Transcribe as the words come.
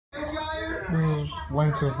This is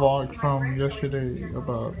Lance's vlog from yesterday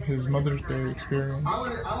about his Mother's Day experience.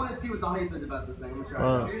 I want to see what the hype is about this thing.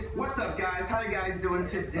 What's up, guys? How you guys doing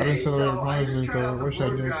today? I didn't celebrate Mother's Day though. I wish I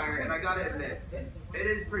did. And I gotta admit, it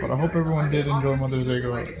is pretty. But I hope everyone did enjoy Mother's Day,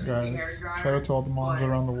 guys. Shout out to all the moms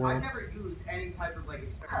around the world. I've never used any type of like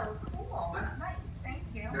experiment. Oh, cool. Nice. Thank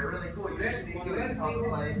you. They're really cool. You just need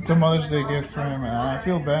to It's a Mother's Day gift for him, and I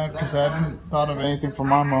feel bad because I haven't thought of anything for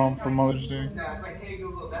my mom for Mother's Day. Yeah, it's like, hey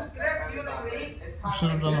Google, that's I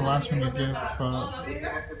should have done the last minute gift, but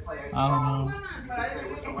I don't know.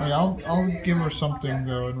 I mean, I'll give her something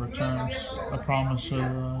though in return. I promise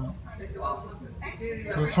her.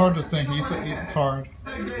 But it's hard to think. It's hard.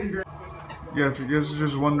 Yeah, if you guys are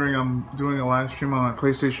just wondering, I'm doing a live stream on my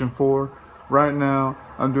PlayStation 4 right now.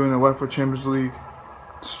 I'm doing a UEFA Champions League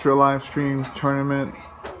live stream tournament,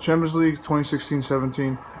 Champions League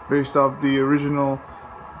 2016-17, based off the original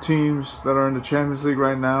teams that are in the Champions League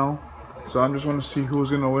right now. So I just want to see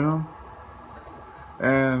who's gonna win them,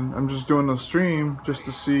 and I'm just doing a stream just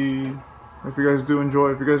to see if you guys do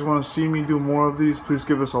enjoy. If you guys want to see me do more of these, please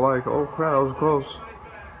give us a like. Oh crap, that was close.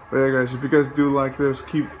 But yeah, guys, if you guys do like this,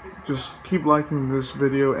 just keep liking this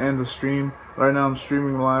video and the stream. Right now I'm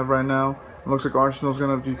streaming live right now. It looks like Arsenal's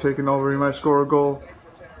gonna be taking over. He might score a goal.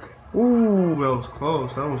 Ooh, that was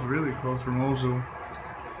close. That was really close from Ozil.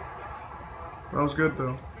 That was good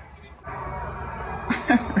though.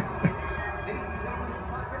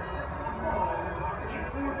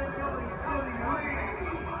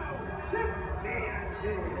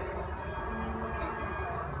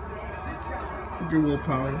 Good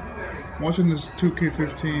willpower. Watching this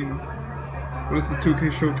 2K15. What is the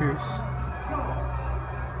 2K showcase?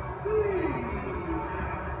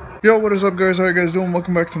 Yo, what is up, guys? How you guys doing?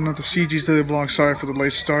 Welcome back to another CG's Daily Vlog. Sorry for the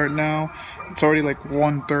late start now. It's already like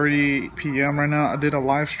 1:30 p.m. right now. I did a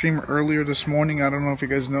live stream earlier this morning. I don't know if you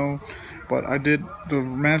guys know, but I did the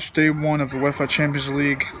match day 1 of the UEFA Champions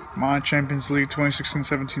League, my Champions League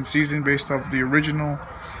 2016-17 season, based off the original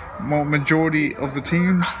majority of the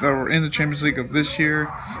teams that were in the Champions League of this year.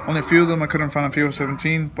 Only a few of them I couldn't find on FIFA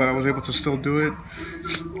 17, but I was able to still do it.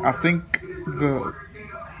 I think the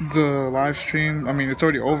live stream, I mean, it's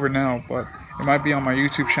already over now, but it might be on my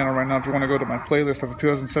YouTube channel right now. If you want to go to my playlist of the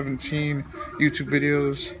 2017 YouTube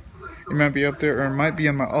videos, it might be up there, or it might be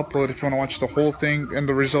on my upload if you want to watch the whole thing and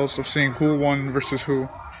the results of seeing who won versus who.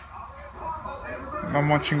 I'm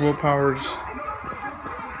watching Willpower's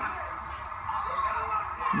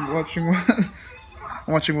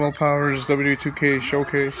Willpower's WWE 2K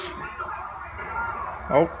showcase.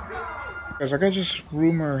 Oh, guys, I got this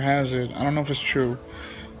rumor has it, I don't know if it's true,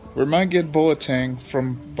 we might get Boateng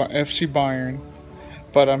from FC Bayern,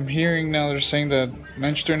 but I'm hearing now they're saying that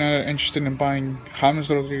Manchester United are interested in buying James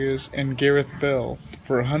Rodriguez and Gareth Bale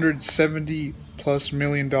for $170+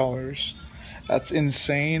 million. That's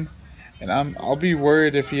insane, and I'll be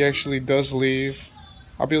worried if he actually does leave.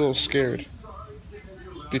 I'll be a little scared,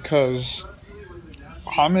 because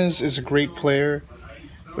James is a great player,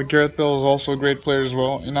 but Gareth Bale is also a great player as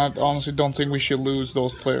well, and I honestly don't think we should lose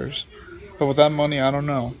those players. But with that money, I don't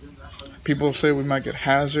know. People say we might get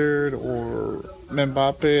Hazard or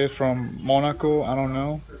Mbappe from Monaco. I don't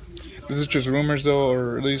know. This is just rumors though,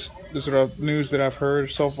 or at least this is news that I've heard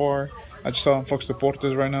so far. I just saw on Fox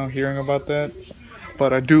Deportes right now hearing about that.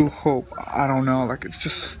 But I do hope, I don't know, like it's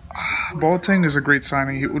just, Boateng is a great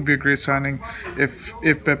signing. It would be a great signing if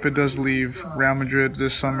Pepe does leave Real Madrid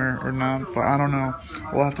this summer or not. But I don't know.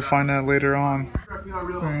 We'll have to find out later on.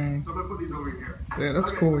 Dang. Yeah,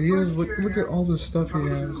 that's cool. He has, look at all the stuff he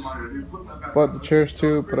has. But the chairs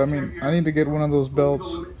too. But I mean, I need to get one of those belts.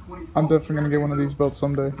 I'm definitely going to get one of these belts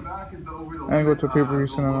someday. And go to a pay-per-view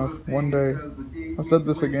soon enough. One day. I said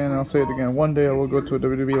this again and I'll say it again. One day I will go to a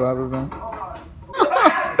WWE live event.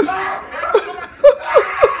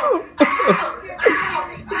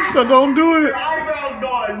 So don't do it. Your eyebrow's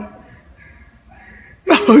gone.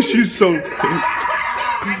 No, she's so pissed.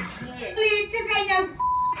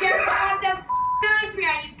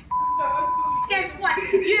 Guess what?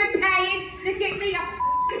 You're paying to get me a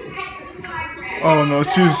eyebrow. Oh no,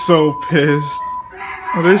 she's so pissed.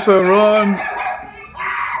 Marissa, run.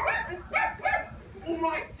 Oh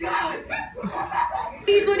my god. What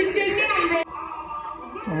are you gonna do now?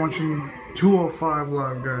 I'm watching 205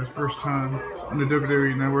 live, guys. First time on the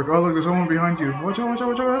WWE network. Oh look, there's someone behind you. Watch out, watch out,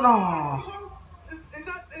 watch out. Oh.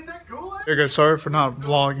 Is that cool? Hey guys, sorry for not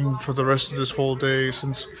vlogging for the rest of this whole day,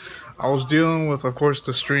 since I was dealing with, of course,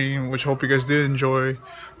 the stream, which I hope you guys did enjoy.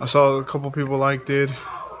 I saw a couple people liked it.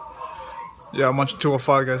 Yeah, I'm watching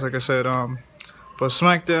 205, guys, like I said. But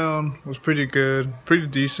SmackDown was pretty good, pretty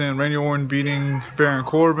decent. Randy Orton beating Baron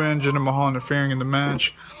Corbin, Jinder Mahal interfering in the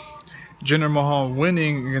match. Jinder Mahal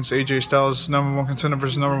winning against AJ Styles, #1 contender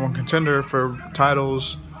versus #1 contender for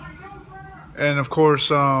titles. And of course,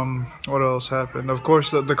 what else happened? Of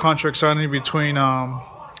course, the contract signing between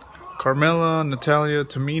Carmella, Natalya,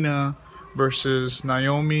 Tamina versus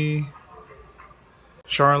Naomi,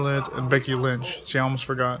 Charlotte, and Becky Lynch. See, I almost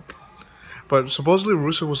forgot. But supposedly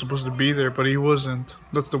Rusev was supposed to be there, but he wasn't.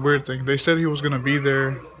 That's the weird thing. They said he was gonna be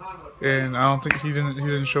there, and I don't think he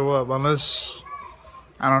didn't show up. Unless,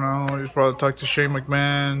 I don't know, he's probably talked to Shane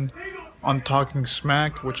McMahon on Talking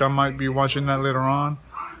Smack, which I might be watching that later on.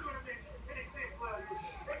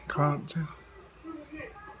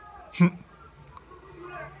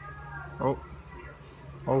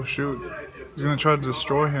 Oh shoot. He's gonna try to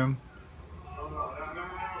destroy him.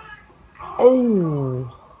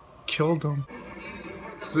 Oh! Killed him.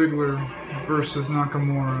 Ziggler versus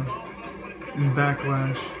Nakamura in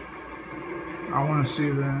Backlash. I wanna see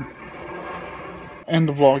that. End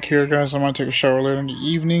the vlog here, guys. I'm gonna take a shower later in the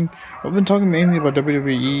evening. I've been talking mainly about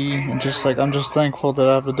WWE and just like I'm just thankful that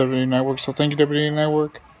I have the WWE Network. So thank you, WWE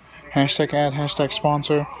Network. Hashtag ad, hashtag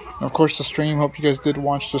sponsor. And of course the stream. Hope you guys did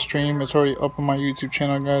watch the stream. It's already up on my YouTube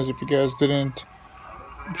channel, guys. If you guys didn't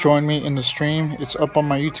join me in the stream, it's up on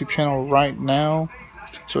my YouTube channel right now.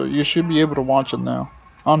 So you should be able to watch it now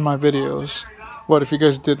on my videos. But if you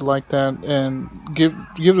guys did like that, and give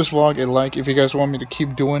this vlog a like if you guys want me to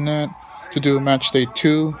keep doing that. To do a match day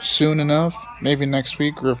 2 soon enough, maybe next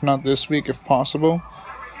week, or if not this week, if possible.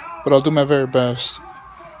 But I'll do my very best.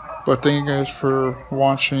 But thank you guys for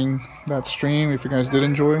watching that stream, if you guys did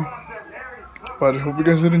enjoy. But I hope you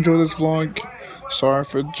guys did enjoy this vlog. Sorry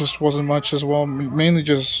if it just wasn't much as well. Mainly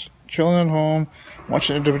just chilling at home,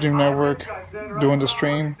 watching the WWE Network, doing the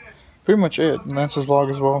stream. Pretty much it. And that's this vlog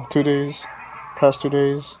as well. 2 days. Past 2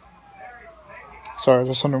 days. Sorry,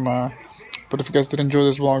 that's under my eye. But if you guys did enjoy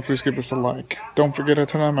this vlog, please give us a like. Don't forget to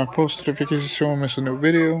turn on my post notifications so you won't miss a new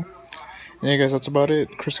video. And yeah, guys, that's about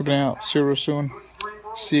it. Chris will be out. See you real soon.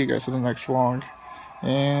 See you guys in the next vlog.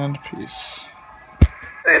 And peace.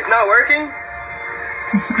 It's not working?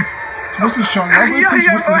 It's supposed to shock. You're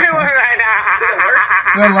right now.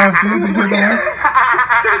 That laugh, see? Did you hear that?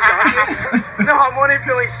 No, I'm only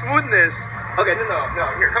feeling smoothness. Okay, no,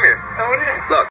 here, come here. Look.